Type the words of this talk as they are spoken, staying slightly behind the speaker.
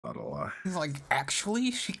Not a lie. He's like,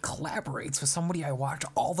 actually, she collaborates with somebody I watch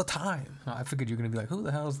all the time. I figured you're gonna be like, who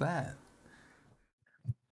the hell is that?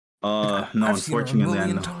 Like, No, I've seen her a unfortunately, I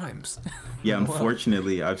million know. times. Yeah, Well,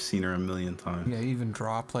 unfortunately, I've seen her a million times. yeah, he even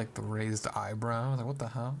dropped like the raised eyebrow. I was like, what the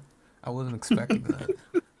hell? I wasn't expecting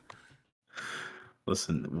that.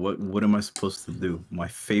 Listen, what am I supposed to do? My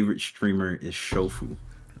favorite streamer is Shofu,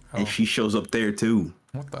 and Oh, she shows up there too.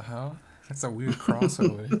 what the hell? That's a weird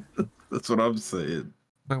crossover. That's what I'm saying.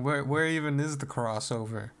 Like, where even is the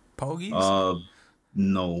crossover? Pogies? Uh,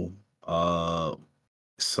 no. Uh,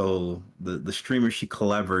 so the streamer she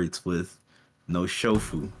collaborates with, no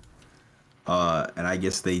Shofu. And I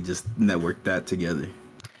guess they just networked that together.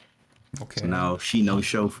 So Okay, now she knows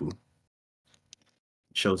Shofu.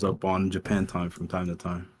 Shows up on Japan time from time to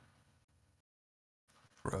time.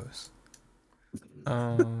 gross.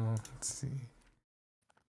 Let's see.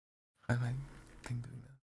 I might think doing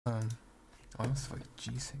that. Oh, that's like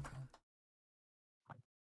G-Sync on.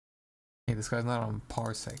 Hey, this guy's not on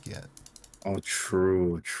Parsec yet. Oh,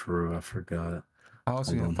 true. I forgot. I was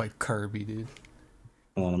Hold gonna on. play Kirby, dude.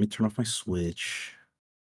 Hold on, let me turn off my Switch.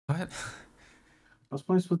 What? I was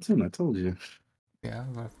playing Splatoon, I told you. Yeah,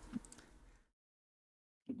 but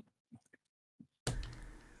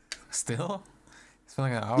still? It's been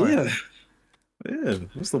like an hour. Yeah. Yeah,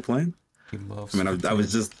 I'm still playing. He loves I mean, I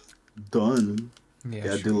was just done. Yeah, I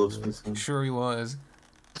sure do love he was. Splatoon. Sure he was.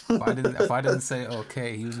 If I didn't say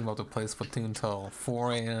okay, he was about to play Splatoon till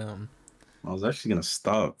 4 a.m. I was actually gonna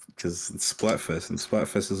stop because it's Splatfest, and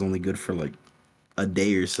Splatfest is only good for like a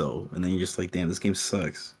day or so, and then you're just like, damn, this game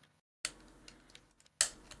sucks.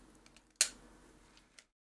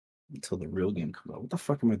 Until the real game comes out. What the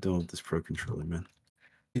fuck am I doing with this Pro Controller, man?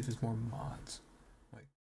 If there's more mods. Like,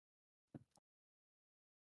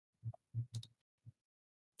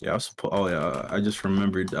 Yeah, oh yeah, I just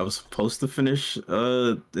remembered I was supposed to finish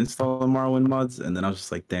installing Morrowind mods, and then I was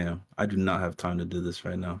just like, damn, I do not have time to do this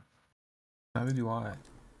right now. neither do I.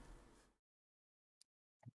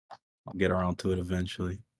 I'll get around to it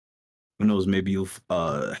eventually. Who knows, maybe you'll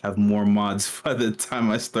have more mods by the time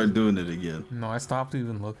I start doing it again. No, I stopped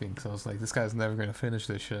even looking because I was like, this guy's never gonna finish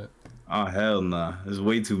this shit. Oh hell nah. There's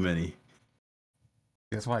way too many.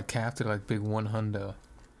 That's why I capped it like big 100. I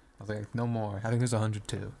was like, no more. I think there's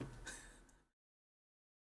 102.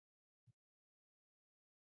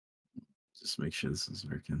 Just make sure this is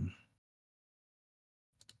working.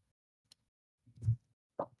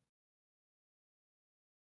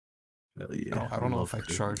 Hell yeah. I don't know if I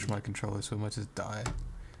Kirby. charged my controller so much as die.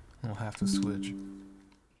 I'll have to switch.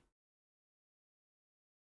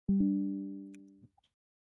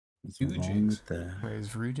 What's wrong with that? Wait, is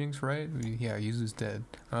Ryujinx right? Yeah, Yuzu's dead.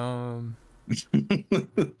 I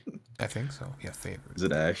think so. Yeah, favorite. Is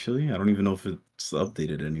it actually? I don't even know if it's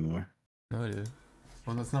updated anymore. No, it is.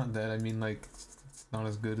 Well, that's not dead. I mean, like, it's not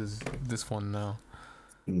as good as this one now.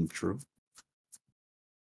 True.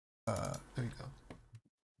 There you go.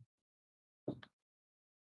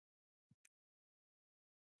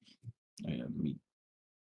 Yeah, let me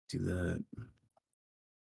do that.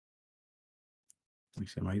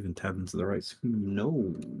 Actually, am I even tabbed into the right screen?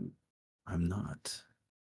 No, I'm not.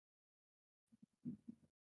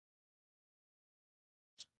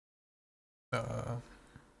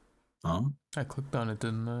 Huh? I clicked on it,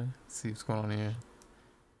 didn't I? Let's see what's going on here.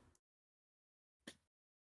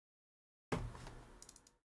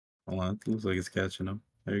 Hold on, it looks like it's catching up.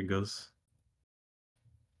 There it goes.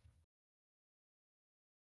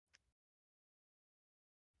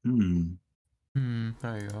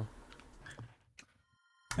 There you go.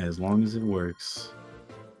 As long as it works,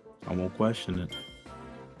 I won't question it.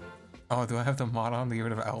 Oh, do I have the mod on to get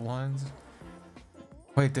rid of outlines?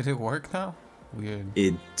 Wait, did it work now? Weird.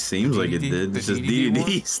 It seems like it did. It's just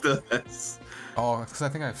DDD stuff. Oh, because I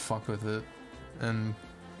think I fucked with it. And...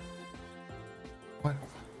 What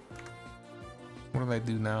did I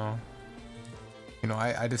do now? You know,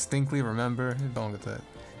 I distinctly remember... Don't get that.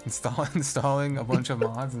 Installing a bunch of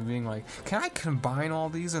mods and being like, can I combine all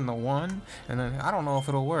these into one? And then, I don't know if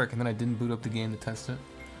it'll work. And then I didn't boot up the game to test it.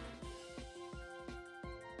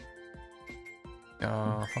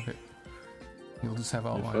 Fuck it. You'll just have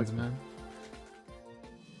outlines, man.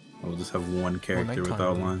 We'll just have one character with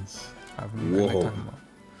outlines. Whoa.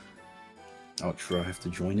 Oh, true. I have to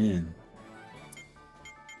join in.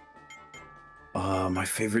 My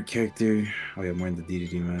favorite character. Oh, yeah, I'm wearing the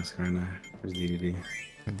DDD mask right now. Where's DDD?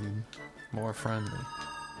 Indeed. More friendly.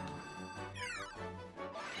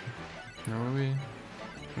 Where were we?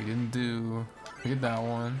 We did that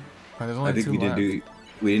one. Oh, there's only I think two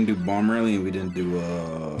we didn't do Bomb Rally, and we didn't do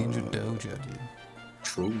Ninja Doja, dude.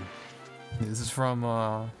 True. This is from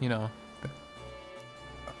you know,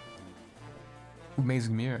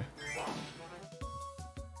 Amazing Mirror.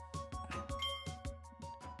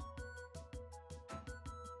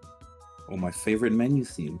 Oh, my favorite menu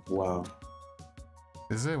theme. Wow.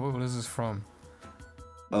 Is it? What is this from?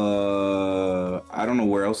 I don't know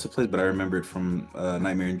where else it plays, but I remember it from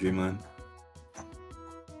Nightmare in Dreamland.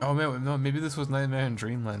 Oh man, no, maybe this was Nightmare in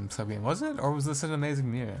Dreamland sub-game. Was it? Or was this an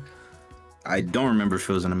Amazing Mirror? I don't remember if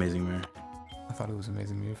it was an Amazing Mirror. I thought it was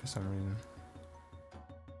Amazing Mirror for some reason.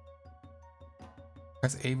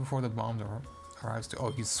 Press A before the bomb arrives to.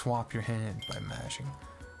 Oh, you swap your hand by mashing.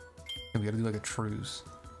 We gotta do like a truce.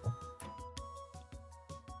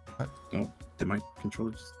 What? Oh, did my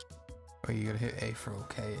controllers? Oh, you gotta hit A for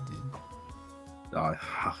okay, dude. I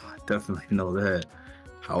definitely know that.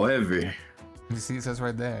 However, you see it says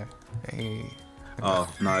right there. Hey.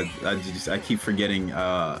 Oh no, I keep forgetting.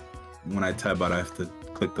 When I tab out, I have to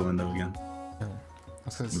click the window again. Yeah.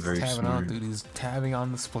 That's because Very tabbing smart. on, dude. He's tabbing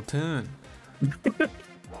on the Splatoon.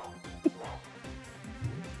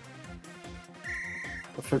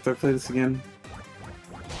 What fuck do I play this again?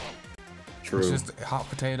 True. It's just a hot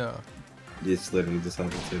potato. It's literally just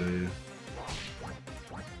hot potato, yeah.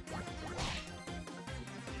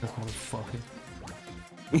 This motherfucker.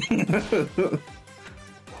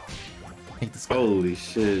 Hate this guy. Holy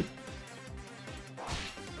shit.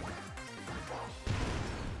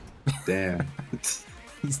 Damn.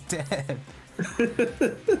 He's dead.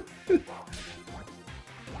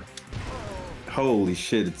 Holy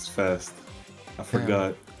shit, it's fast. I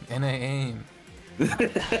forgot. And I aim. No, it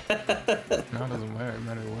doesn't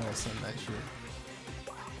matter where I send that shit.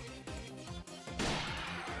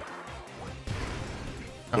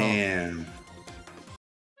 Damn.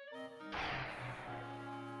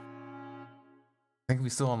 I think we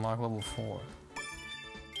still unlock level 4.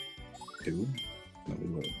 2? No,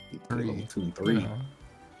 level 3. Level 2 and 3.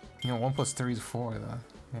 You know, 1 plus 3 is 4 though.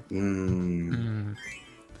 It's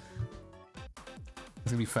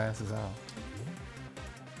gonna be fast as hell.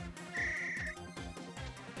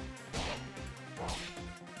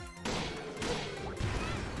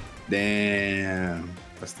 Damn.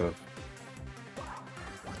 That's tough.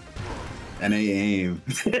 And they aim.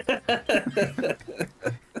 I'm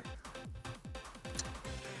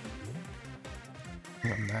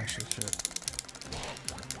gonna mash this shit.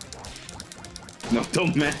 No,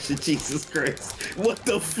 don't mash it, Jesus Christ. What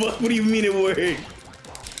the fuck? What do you mean it worked?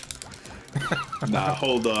 Nah,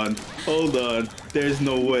 hold on. Hold on. There's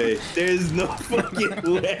no way. There's no fucking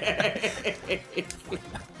way.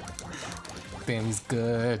 Damn, he's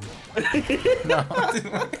good. No,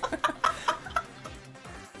 dude.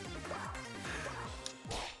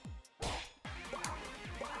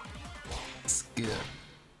 Skip.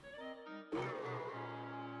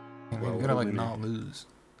 And we gotta like not lose.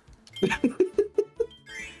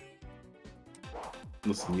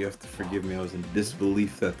 Listen, you have to forgive me. I was in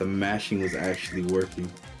disbelief that the mashing was actually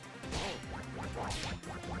working.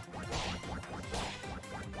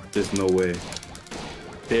 There's no way.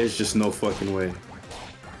 There's just no fucking way.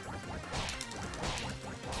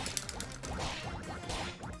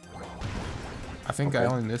 I think I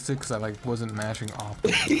only missed it because I like wasn't mashing off.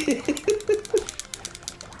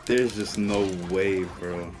 There's just no way,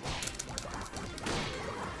 bro.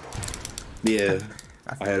 Yeah,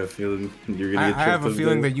 I had a feeling you're gonna get I have a tripped up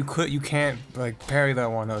feeling there. that you can't like parry that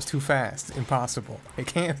one. That was too fast. Impossible. It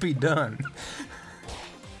can't be done.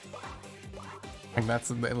 Like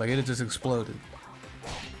that's like it just exploded.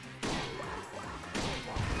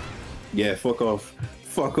 Yeah, fuck off.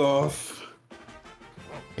 Fuck off.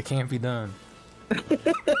 It can't be done. Get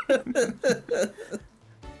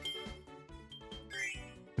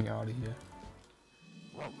out of here.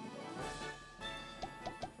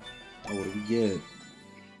 Oh, what do we get?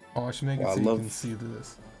 Oh, I should make it so you can see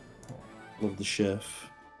this. Love the chef.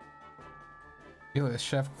 Yo, it's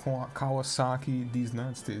Chef Kawasaki these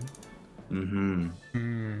nuts, dude. Mm-hmm.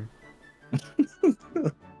 I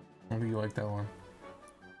think you like that one.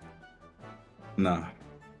 Nah.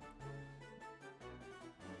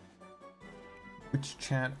 Which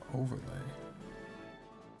chat overlay?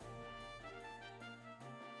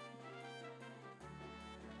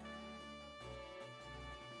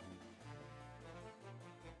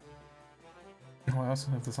 Oh, I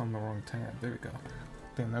also have this on the wrong tab. There we go.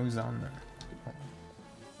 Damn, now he's on there.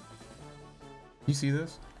 You see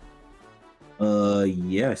this?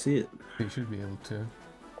 Yeah, I see it. You should be able to.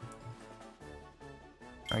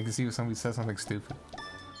 I can see if somebody says something stupid.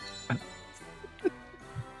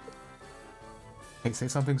 Hey, say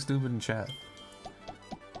something stupid in chat.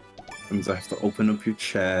 That means I have to open up your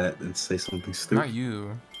chat and say something stupid. Not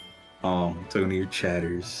you. Oh, I'm talking to your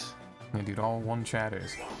chatters. Yeah, dude, all one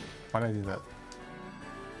chatters. Why'd I do that?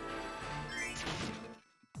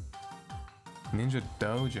 Ninja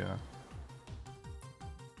Dojo.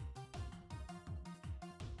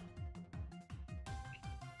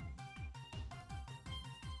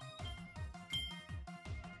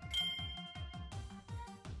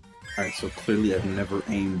 Alright, so clearly I've never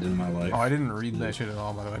aimed in my life. Oh, I didn't read that shit at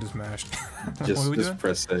all, by the way. I just mashed. What are we Just doing?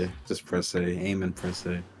 press A. Just press A. Aim and press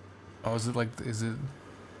A. Oh, is it like, is it...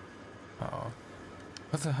 Oh.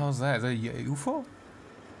 What the hell is that? Is that a UFO?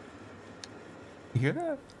 You hear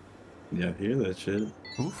that? Yeah, I hear that shit.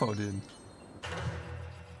 UFO, dude.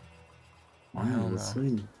 Oh, Oh, hell no. let's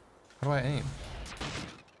see. How do I aim?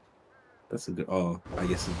 That's a good. Oh, I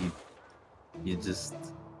guess if you just.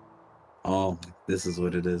 Oh, this is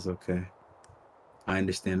what it is. Okay, I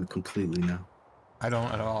understand completely now. I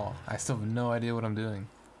don't at all. I still have no idea what I'm doing.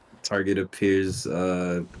 Target appears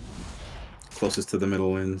closest to the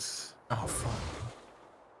middle wins. Oh, fuck.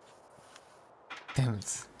 Damn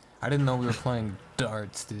it. I didn't know we were playing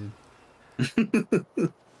darts, dude. Basically. I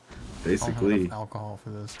don't have enough alcohol for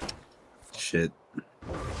this. Shit.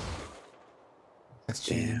 That's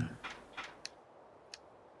cheating. Damn.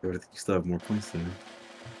 I think you still have more points than me.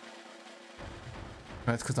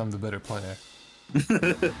 That's because I'm the better player.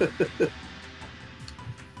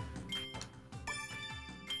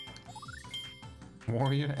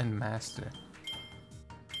 Warrior and Master.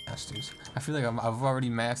 Masters. I feel like I've already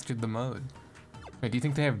mastered the mode. Wait, do you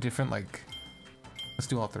think they have different, like... Let's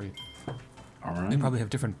do all three. Alright. They probably have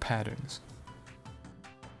different patterns.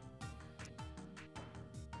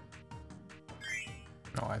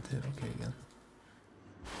 Oh, I did. Okay, again.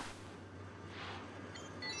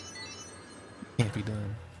 Can't be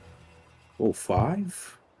done. Oh,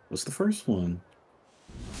 5? What's the first one?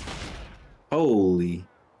 Holy.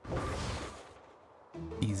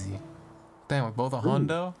 Easy. Damn, we're both a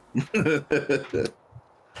Hondo?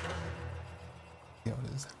 Yeah,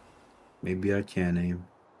 what is that? Maybe I can aim.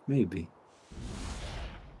 Maybe.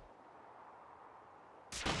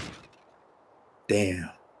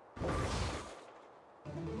 Damn.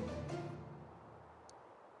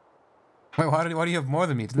 Wait, why do you have more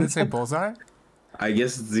than me? Didn't it say bullseye? I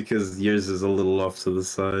guess it's because yours is a little off to the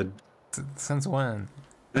side. Since when?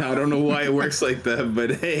 I don't know why it works like that,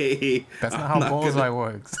 but hey. That's not how bullseye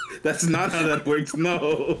works. That's not how that works,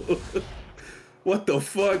 no. What the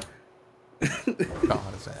fuck?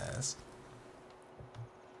 God, his ass.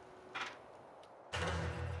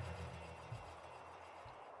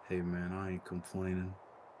 Hey man, I ain't complaining.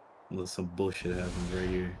 Unless some bullshit happens right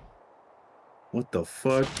here. What the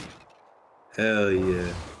fuck? Hell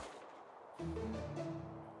yeah.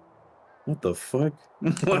 What the fuck?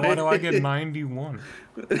 Why do I get 91?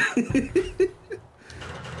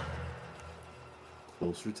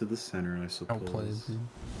 Closer to the center, I suppose. Don't play, dude.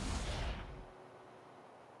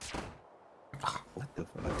 What the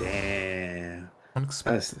fuck? Damn.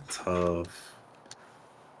 Unexpected. That's tough.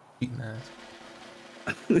 Eating ass.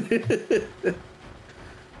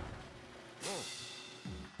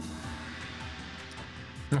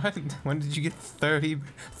 When did you get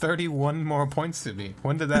 31 more points to me?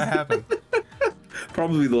 When did that happen?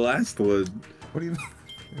 Probably the last one. What do you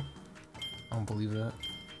mean? I don't believe that.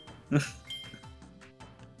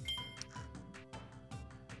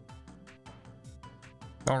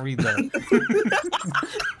 Don't read that.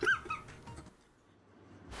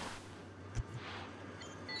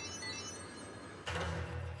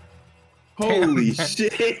 Holy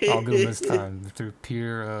shit! I'll do this time through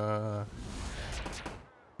pure.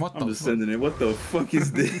 What the? I'm just sending it. What the fuck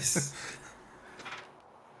is this?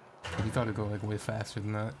 You thought it'd go like way faster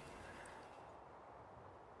than that.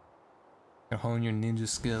 You hone your ninja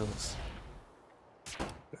skills.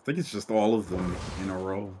 I think it's just all of them in a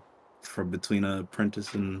row, from between a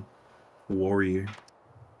apprentice and warrior.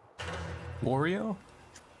 Wario?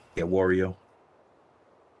 Yeah, Wario.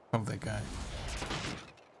 Oh, that guy.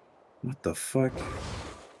 What the fuck?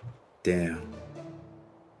 Damn.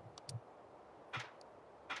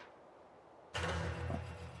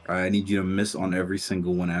 I need you to miss on every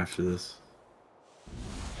single one after this.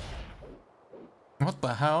 What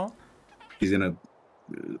the hell? He's gonna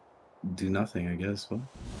do nothing, I guess. What?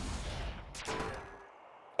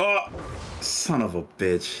 Oh, son of a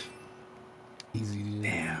bitch. Easy, dude.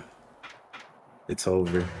 Damn. It's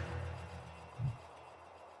over.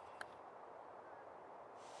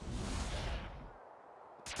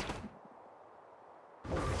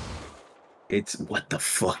 It's what the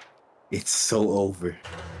fuck? It's so over.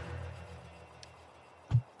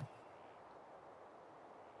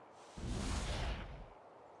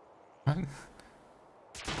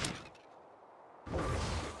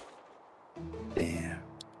 Damn.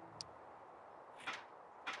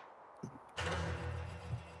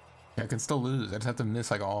 I can still lose. I just have to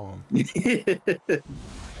miss like all of them.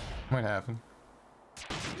 Might happen.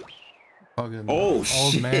 Fucking Oh shit!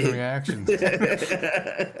 Old man reactions.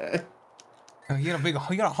 Oh, you got a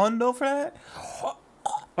hundo for that?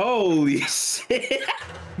 Holy shit!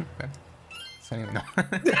 I don't even know.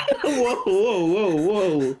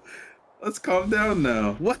 Whoa! Let's calm down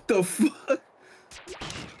now. What the fuck?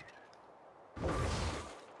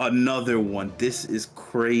 Another one. This is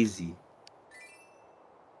crazy.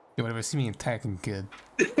 You would ever see me attacking, kid?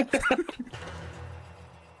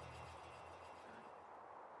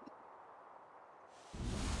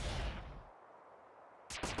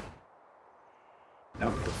 Now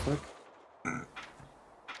what the fuck?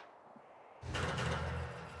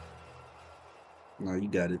 No, you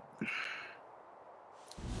got it.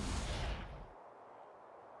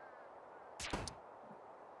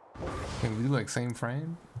 Can we do like same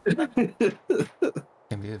frame? Can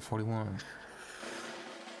we hit 41?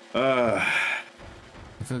 I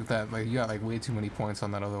feel like that, like you got like way too many points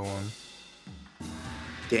on that other one.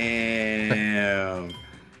 Damn.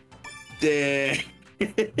 Damn.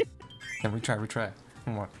 And retry.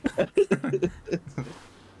 Come on.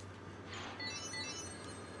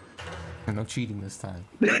 And no cheating this time.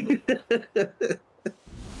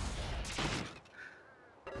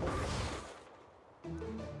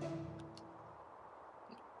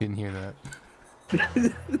 Didn't hear that.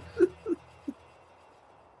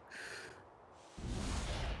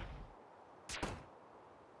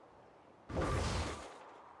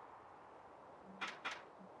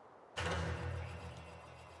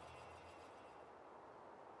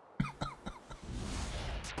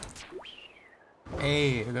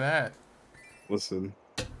 Hey, look at that. Listen.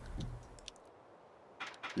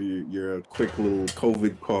 You're a quick little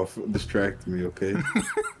COVID cough distracted me, okay?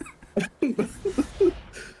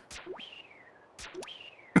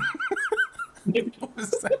 What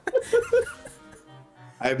was that?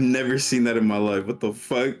 I've never seen that in my life. What the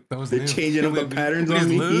fuck? They're changing up the patterns on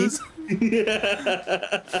me. Lose?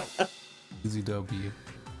 Easy W.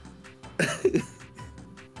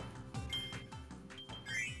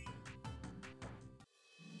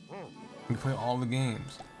 We play all the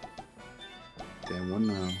games. Damn, one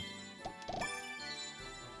now.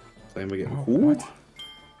 Play him again. Oh, what?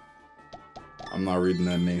 I'm not reading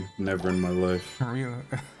that name. Never in my life. For real?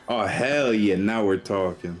 Oh, hell yeah. Now we're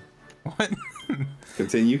talking. What?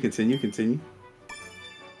 Continue.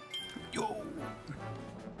 Yo.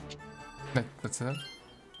 That's it?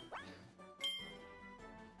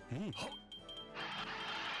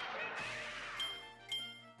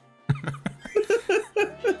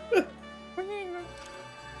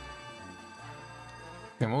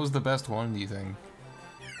 And what was the best one, do you think?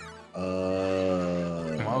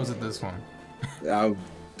 Why was it this one? I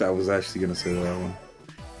was actually gonna say that one.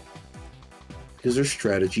 Because there's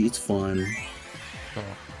strategy, it's fun. Oh.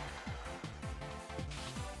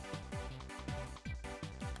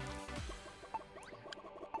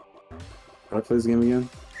 How do I play this game again?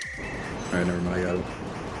 Alright, never mind, I got it.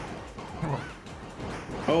 Oh.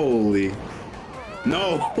 Holy.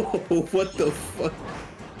 No! What the fuck?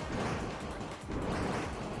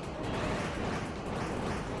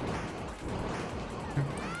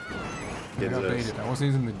 I got baited. I wasn't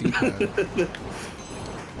using the D-pad.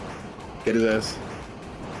 Get his ass.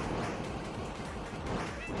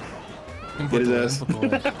 Get his ass.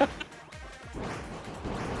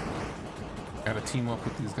 Gotta team up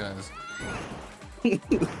with these guys.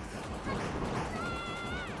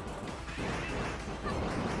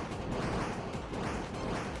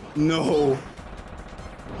 No.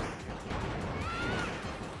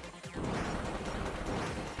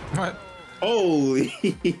 What? Holy.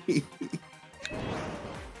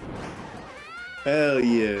 Hell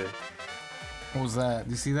yeah. What was that?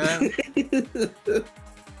 Do you see that?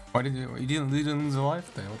 Why did you didn't lose a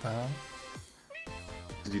life there? What the hell?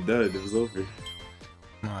 You died, it was over.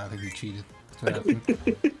 No, I think you cheated. That's what happened.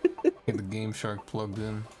 Get the Game Shark plugged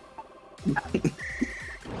in.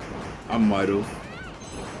 I might have.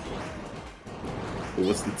 But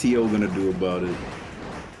what's the TO gonna do about it?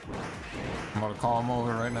 I'm gonna call him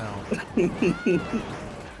over right now.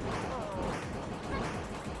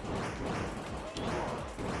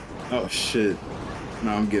 Oh shit.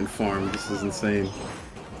 No, I'm getting farmed. This is insane.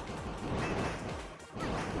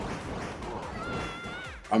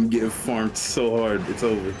 I'm getting farmed so hard. It's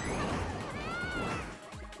over.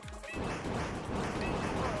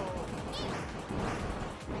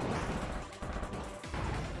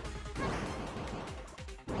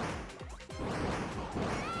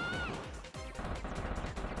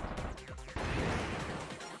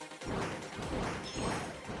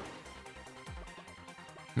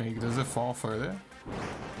 Maybe does it fall further?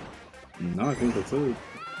 No, I think that's it.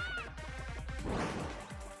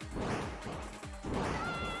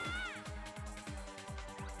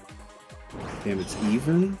 Damn, it's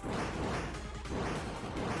even?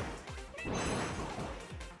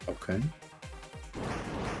 Okay.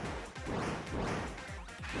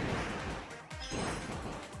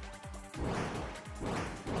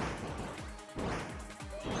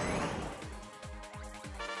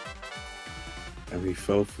 And we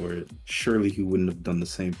fell for it. Surely he wouldn't have done the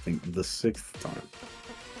same thing the 6th time.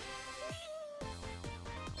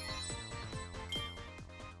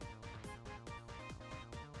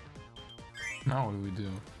 Now what do we do?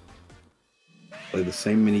 Play the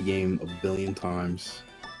same minigame a billion times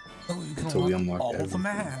until we unlock all everything. the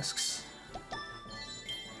masks.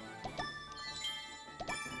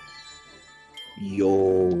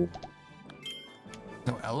 Yo.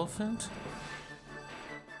 No elephant?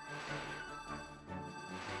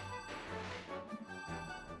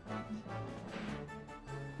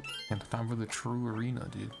 And time for the true arena,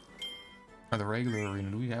 dude. Or the regular arena.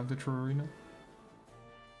 Do we have the true arena?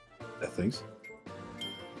 I think so.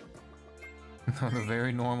 No, the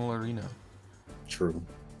very normal arena. True.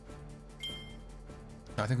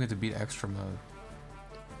 I think we have to beat extra mode.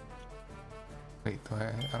 Wait,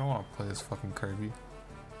 I don't want to play this fucking Kirby.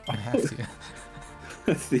 I have to.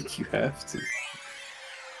 I think you have to.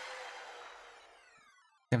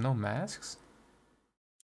 Damn, no masks?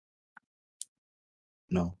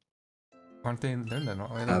 No. Aren't they? They're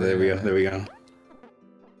not. Ah, there we go. There we go.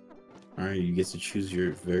 Alright, you get to choose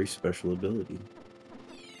your very special ability.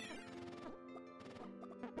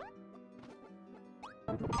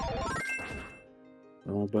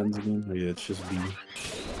 All buttons again? Oh yeah, it's just B.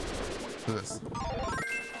 This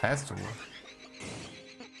has to work.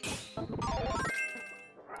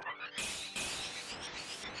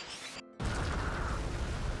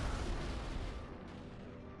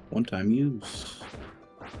 One-time use.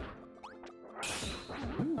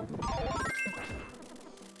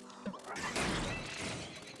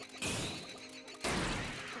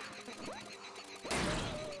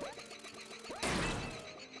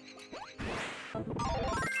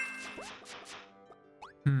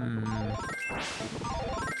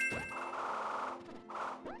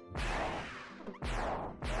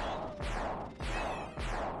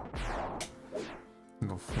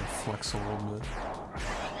 Go flex a little bit.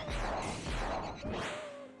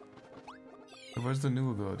 Where's the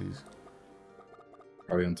new abilities?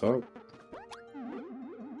 Probably on top.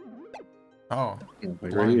 Oh.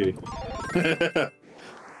 Like right here.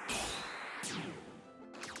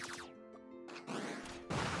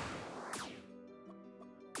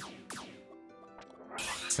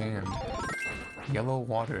 Sand. Yellow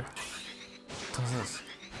water. What's this?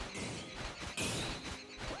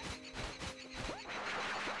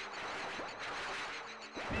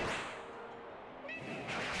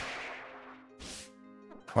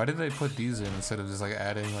 Why did they put these in instead of just like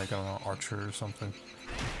adding like an archer or something?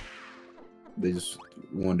 They just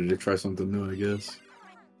wanted to try something new, I guess.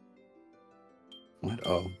 What?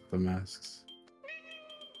 Oh, the masks.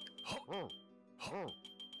 Oh,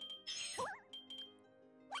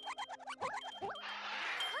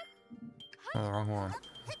 the wrong one.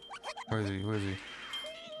 Where is he? Where is he?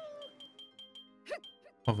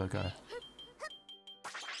 Oh, that guy.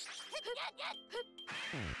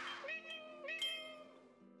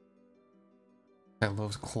 I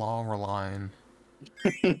loves claw reline.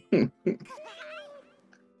 For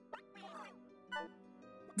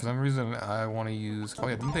some reason, I want to use. Oh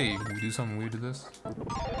yeah, didn't they do something weird to this?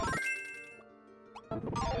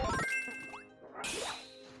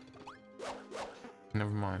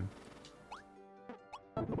 Never mind.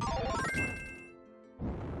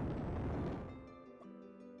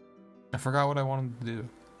 I forgot what I wanted to do.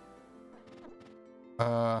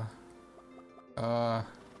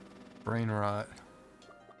 Brain rot.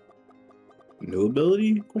 New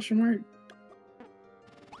ability? Question mark?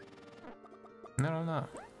 No.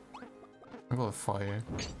 I'll go with fire.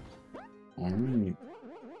 Alright.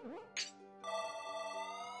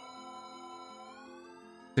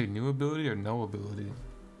 Say new ability or no ability?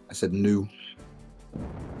 I said new.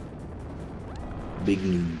 Big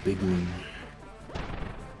new, big new.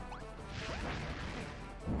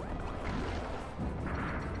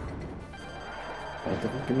 What the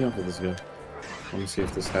fuck? Get me off of this guy. Let me see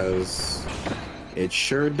if this has... It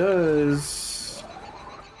sure does.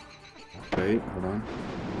 Wait, hold on.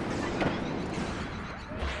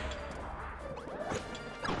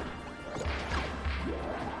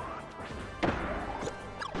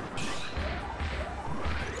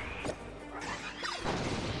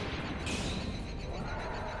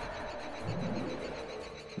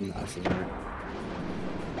 Nah, this is right.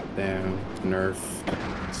 Damn, nerf.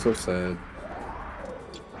 So sad.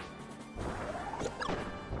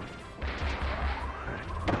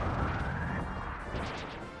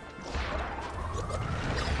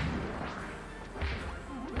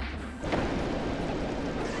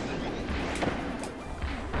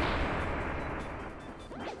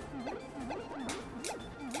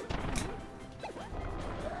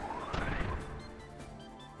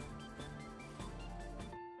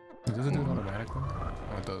 Does it do it automatically?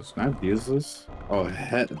 Oh, it does. Can I abuse this? Oh,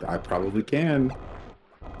 heck, I probably can.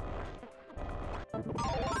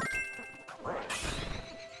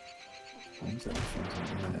 Why is that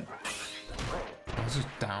fucking bad? Oh, is it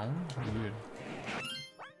down? Weird.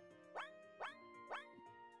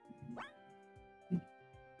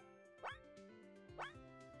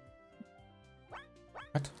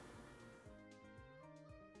 What?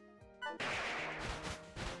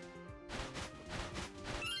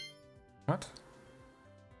 What?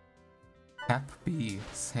 Tap B,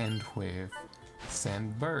 sand wave,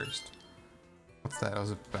 sand burst. What's that?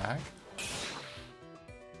 Was it back?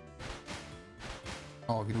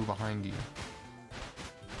 Oh, get behind you.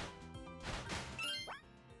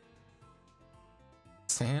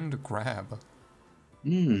 Sand grab.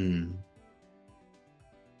 Hmm.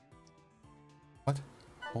 What?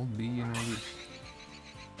 Hold B and release.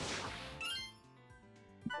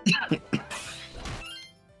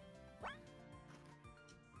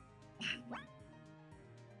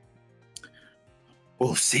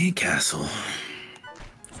 Oh, sandcastle.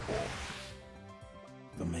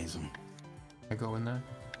 Amazing. I go in there?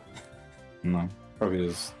 No, probably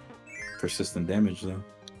just persistent damage though.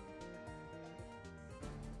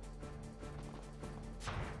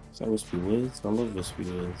 Is that Wispy Woods? I love Wispy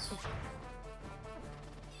Woods.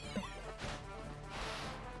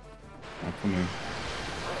 Oh, come here.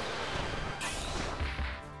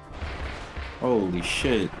 Holy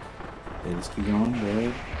shit. Hey, just keep going,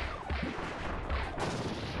 bro.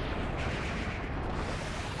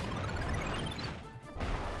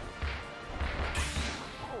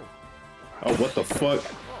 Oh, what the fuck?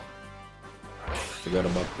 Forgot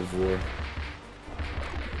about the vor.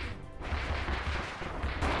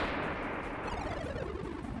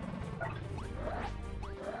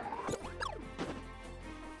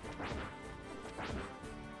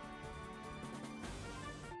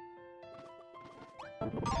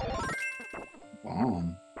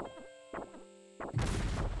 Bomb.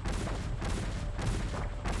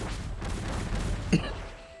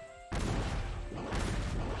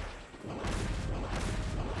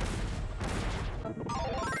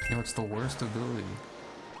 You know, it's the worst ability.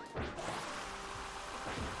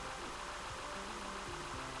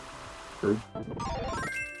 True.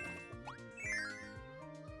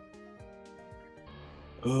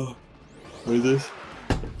 Oh, what is this?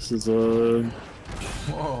 This is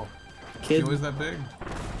Whoa. kid. Was that big?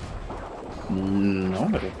 No,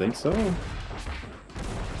 I don't think so.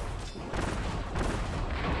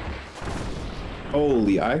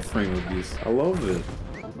 Holy iframe abuse. I love it.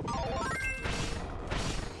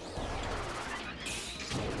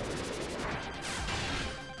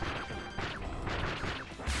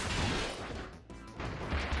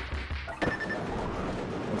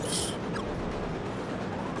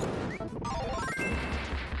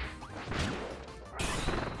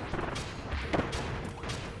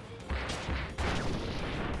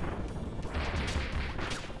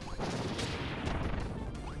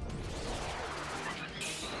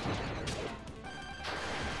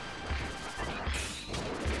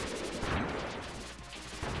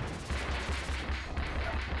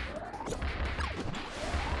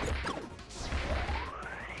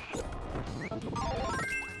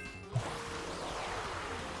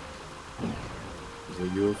 Is a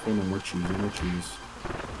UFO? No more cheese, no more cheese.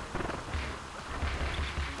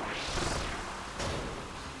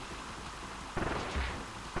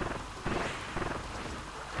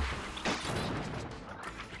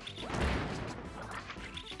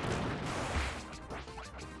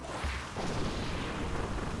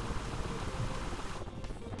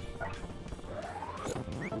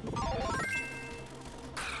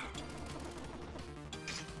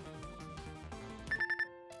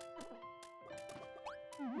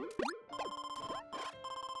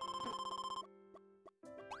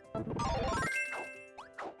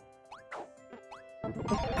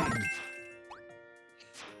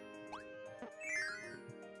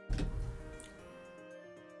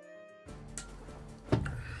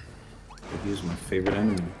 He's my favorite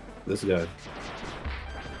enemy. This guy.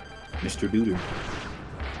 Mr. Duder.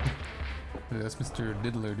 Yeah, that's Mr.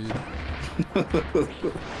 Diddler, dude.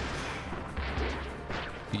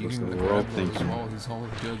 You What's can the grab world those thinking? walls, he's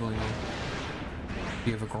always juggling them.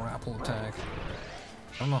 You have a grapple attack.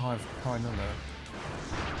 I don't know how I know that.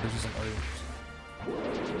 It's just like,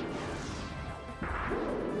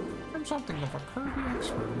 I'm something of a Kirby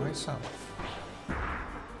expert myself.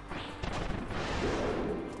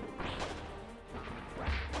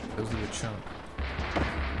 Those do a chunk.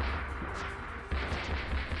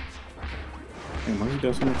 Hey, why you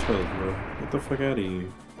got so much health, bro? Get the fuck out of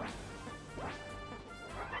here.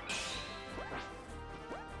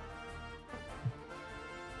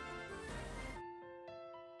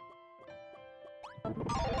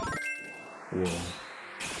 Whoa.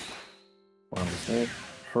 Wow, is that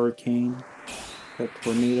hurricane? That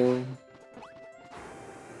tornado?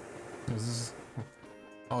 Is this...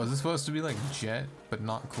 Oh, is this supposed to be like Jet, but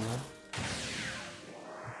not cool?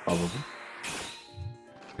 Probably.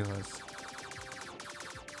 Realize.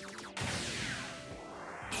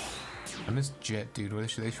 I miss Jet, dude. What they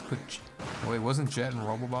should put... Wait, wasn't Jet in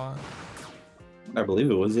Robobot? I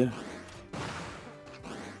believe it was, yeah.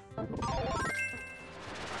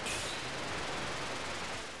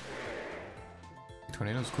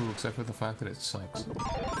 Tornado's cool, except for the fact that it sucks.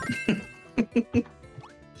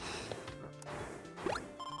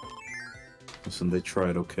 Listen, they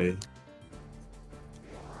tried, okay?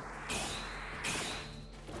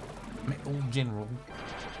 Old General.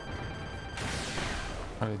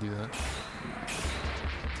 How do they do that?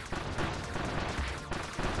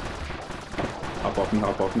 Hop off me,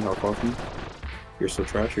 hop off me, hop off me. You're so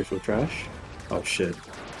trash, you're so trash. Oh shit.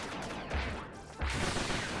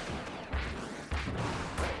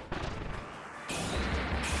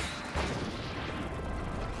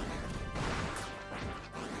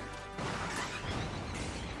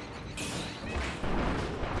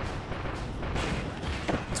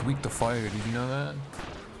 It's weak to fire, did you know that?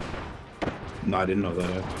 No, I didn't know that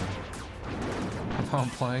actually. While I'm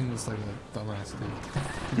playing, it's like a dumbass dude.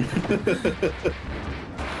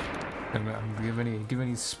 And give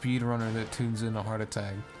any speedrunner that tunes in a heart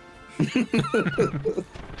attack.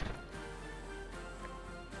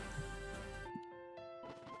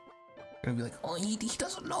 Gonna be like, oh, he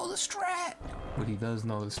doesn't know the strat. But he does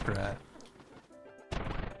know the strat.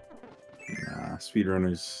 Nah,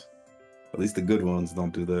 speedrunners, at least the good ones,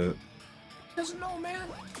 don't do that. He doesn't know, man.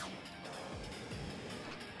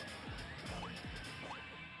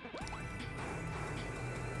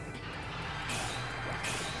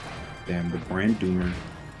 Damn, the Grand Doomer.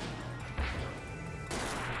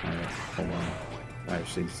 Alright, hold on. I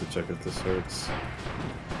actually need to check if this hurts.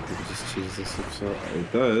 We can just choose this up.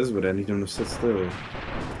 It does, but I need him to sit still.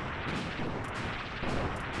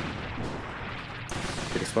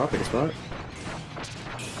 Pick a spot, pick a spot.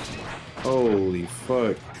 Holy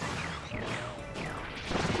fuck.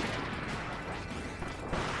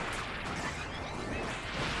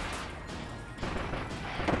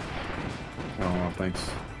 Oh, thanks.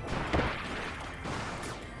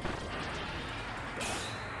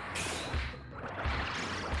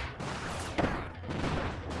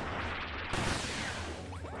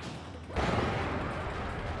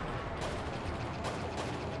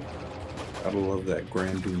 I love that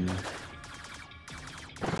Grand Doomer.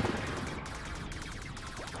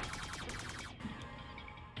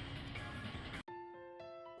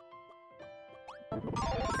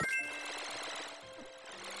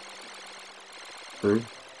 True.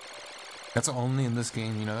 That's only in this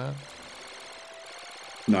game, you know that?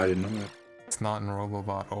 No, I didn't know that. It's not in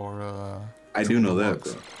Robobot or I do know that,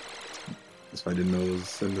 Deluxe. bro. That's why I didn't know it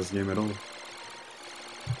was in this game at all.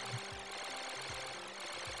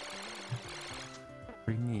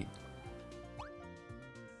 Pretty neat.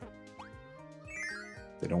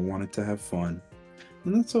 They don't want it to have fun.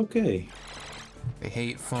 And that's okay. They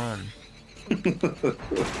hate fun.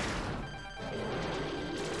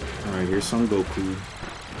 Alright, here's some Goku.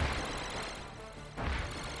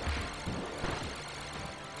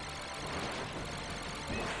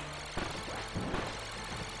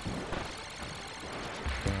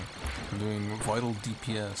 Yeah. I'm doing vital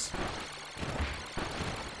DPS.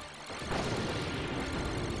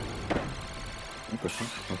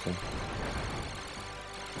 Okay.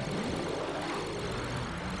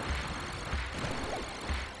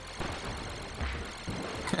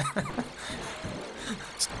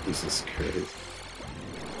 Jesus Christ.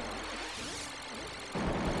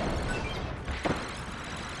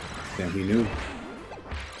 Damn, he knew.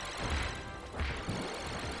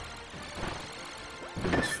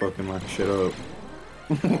 He was fucking my shit up.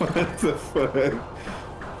 What the fuck?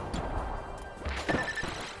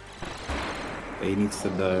 He needs to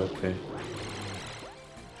die, okay.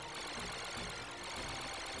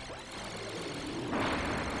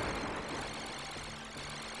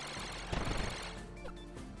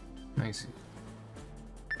 Nice.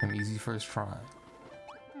 An easy first try.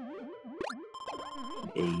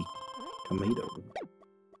 A tomato.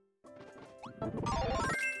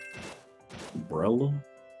 Umbrella.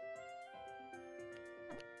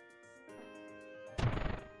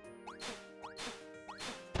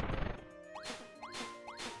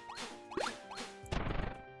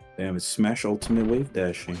 Damn, it's Smash Ultimate Wave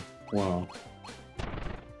Dashing. Wow.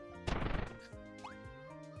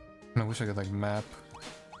 I wish I could like map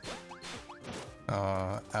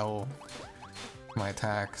L my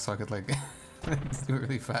attack so I could like do it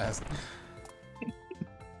really fast.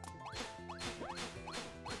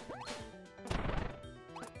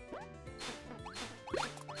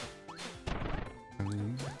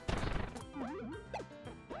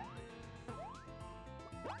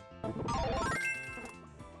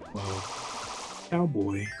 Wow.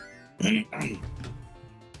 Cowboy.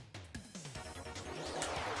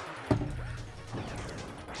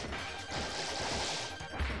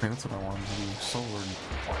 Man, that's what I wanted to do. Sword.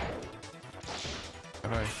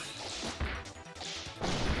 Alright.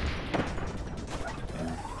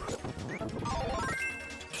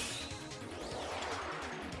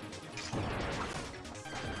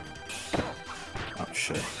 Oh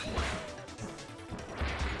shit.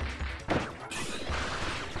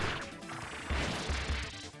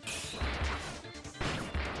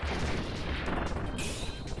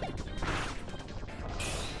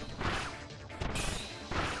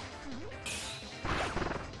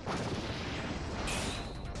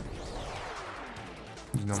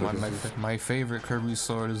 You know, my favorite Kirby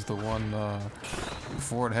sword is the one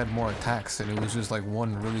before it had more attacks and it was just like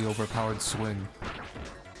one really overpowered swing.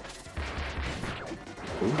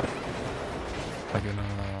 Ooh. Like in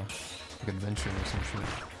like Adventure or some shit.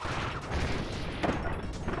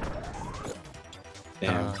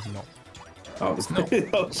 Damn. No. Oh, No.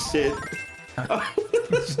 Oh shit.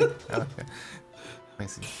 Okay. I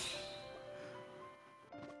see.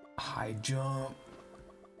 High jump.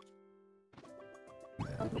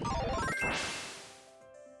 Yeah.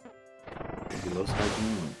 He loves high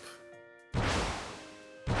jump.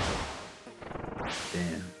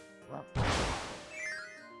 Damn.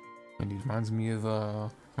 And he reminds me of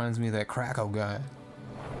that Krakow guy.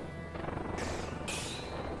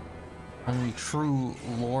 Only true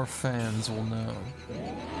lore fans will know.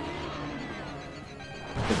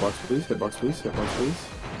 Hitbox please, hitbox please, hitbox please.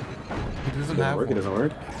 He doesn't have work, one. it doesn't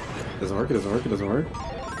work. It doesn't work, it doesn't work, it doesn't work.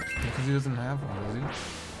 Because he doesn't have one, does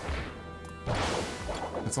he?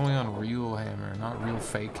 It's only on real hammer, not real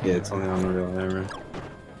fake hammer. Yeah, it's only on the real hammer.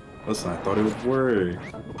 Listen, I thought it would work.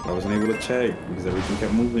 I wasn't able to check because everything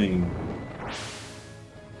kept moving.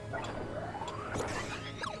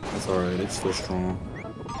 That's alright, it's still strong.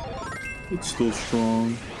 It's still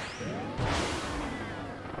strong.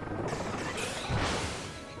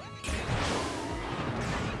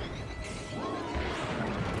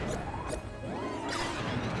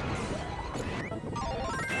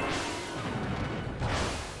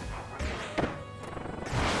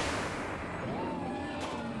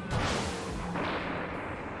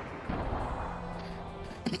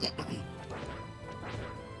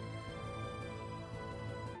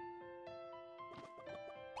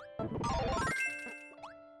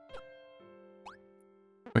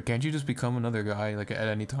 But can't you just become another guy like at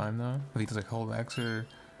any time though? If you just like hold X or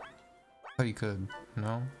I thought you could,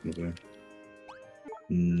 no? Okay. But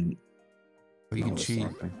you No, can that's cheat.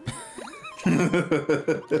 nothing.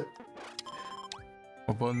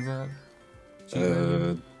 What button's that?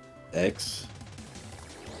 Cheat X.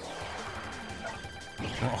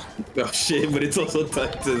 oh, Oh shit, but it's also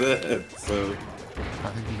tied to that, so. I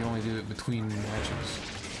think you can only do it between matches.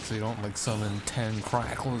 So you don't like summon 10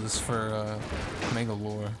 cracklers for Mega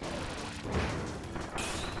Lore.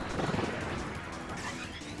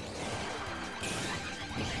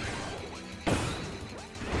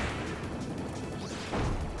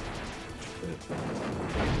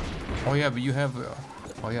 Oh yeah, but you have,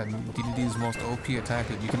 oh yeah, DDD's most OP attack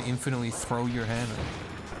that you can infinitely throw your hammer.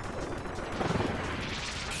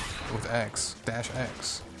 With X, dash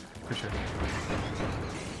X, for sure.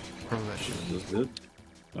 Throw that shit. That's it.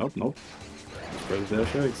 Oh, nope. Press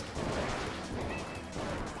dash X.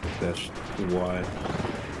 Dash Y.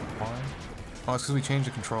 Why? Oh, it's because we changed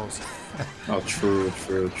the controls. Oh, true,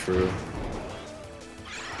 true, true.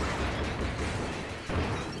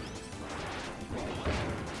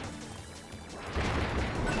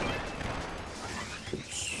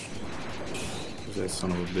 Oops. Who's that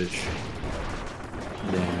son of a bitch?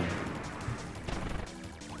 Damn.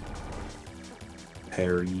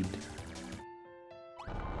 Parried.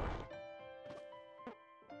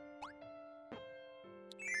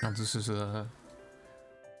 Now this is a...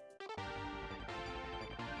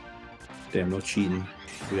 Damn, no cheating.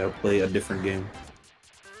 We gotta play a different game.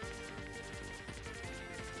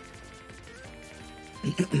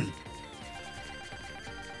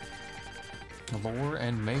 Lore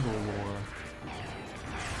and Magoland.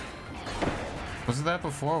 Wasn't that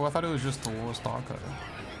before? Well, I thought it was just the lore stock.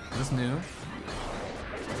 Is this new?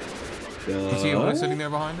 Was he always sitting there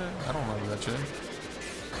behind it? I don't remember that shit.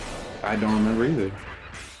 I don't remember either.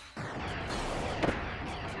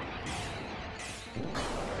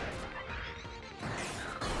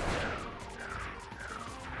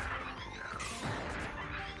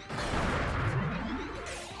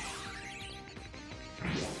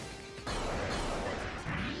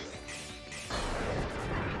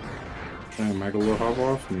 Damn, I can look hop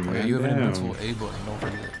off me, man. Oh, yeah, you have an Damn. invincible A button, don't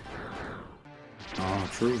forget. Oh,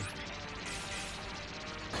 true.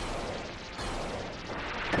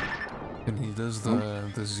 And he does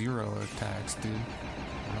the zero attacks, dude. No,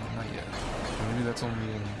 not yet. Maybe that's only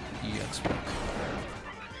in EX.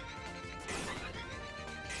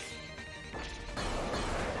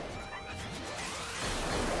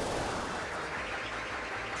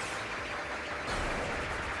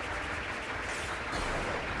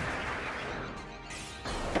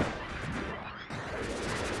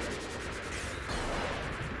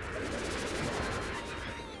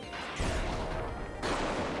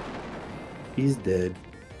 He's dead.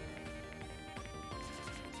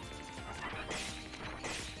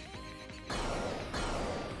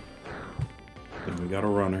 And we got a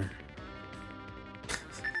runner.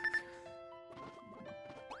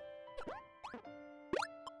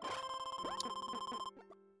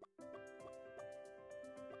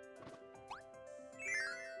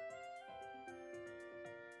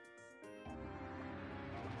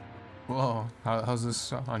 Whoa, how's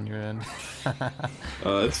this on your end?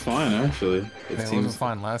 It's fine actually. It wasn't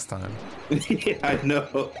fine last time. Yeah, I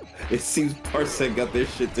know. It seems Parsec got their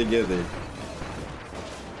shit together.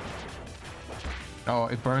 Oh,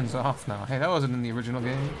 it burns off now. Hey, that wasn't in the original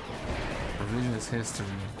game. Revisionist history.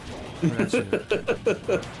 Look at that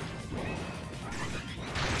shit.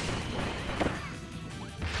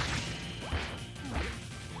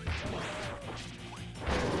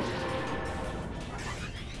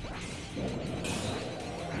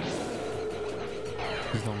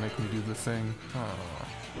 Please don't make me do the thing. Oh.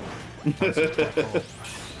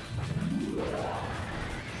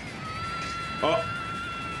 Oh,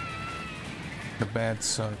 The bad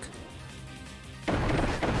suck.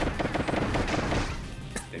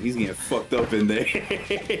 he's getting fucked up in there.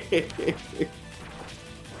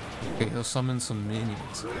 Okay, he'll summon some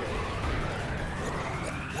minions.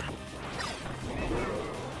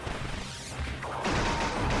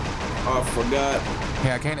 Oh, I forgot.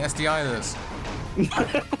 Hey, I can't SDI this.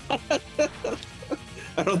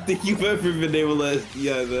 I don't think you've ever been able to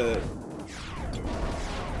SDI that.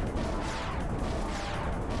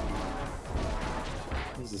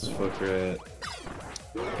 Where's this fucker at?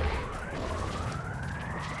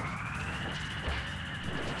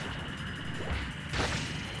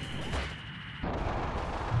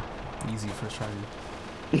 Easy first try.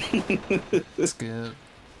 Skip.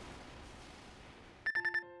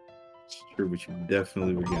 It's true, but you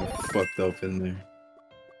definitely were getting fucked up in there.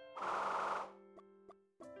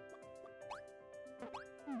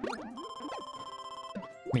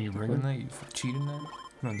 When you're bringing that, you cheating that? You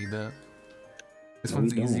don't need that. This No,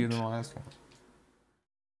 one's we easier don't. than the last one.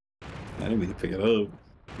 I didn't mean to pick it up.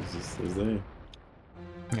 It's just it was there.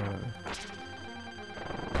 Yeah.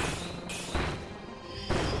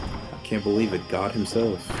 I can't believe it. God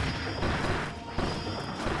himself.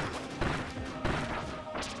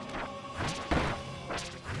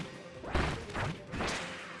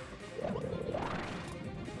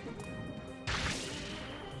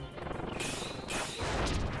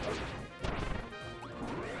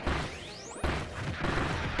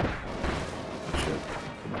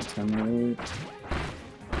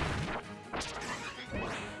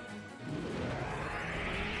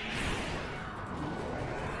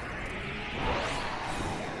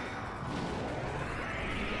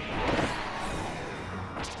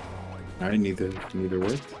 Alright, neither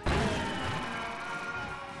worked.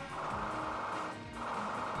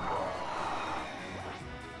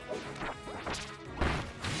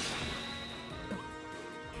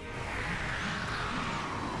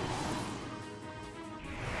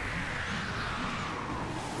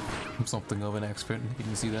 I'm something of an expert. You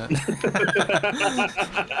can see that.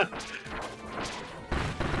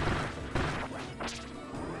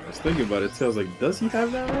 I was thinking about it too. I was like, does he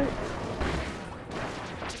have that right?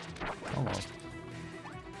 Almost.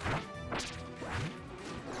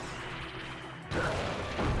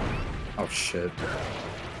 Oh shit.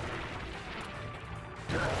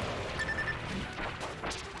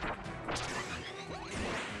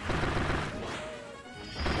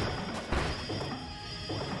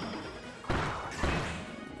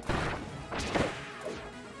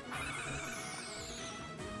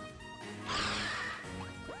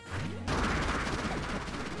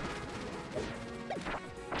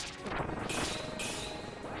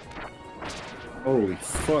 Holy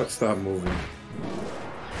fuck, stop moving.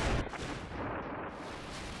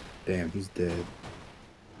 Damn, he's dead.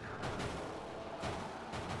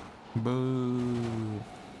 Boo.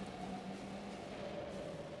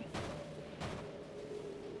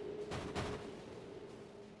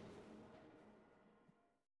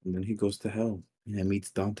 And then he goes to hell and meets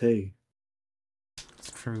Dante.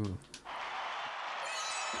 It's true.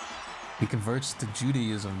 He converts to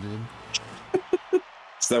Judaism, dude.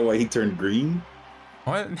 Is that why he turned green?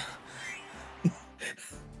 What?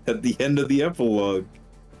 At the end of the epilogue,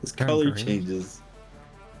 his Turned color green? changes.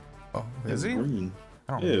 Oh, is he? Green.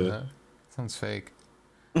 I don't know that. Sounds fake.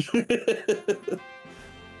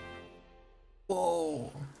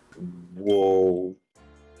 Whoa. Whoa.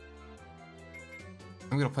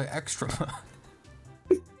 I'm gonna play extra.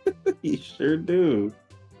 You sure do.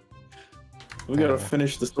 We gotta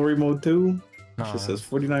finish the story mode too. No, It just says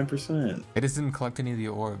 49%. it just didn't collect any of the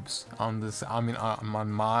orbs on this. I mean, on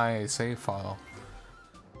my save file.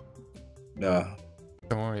 Nah.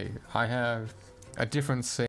 Don't worry, I have a different save.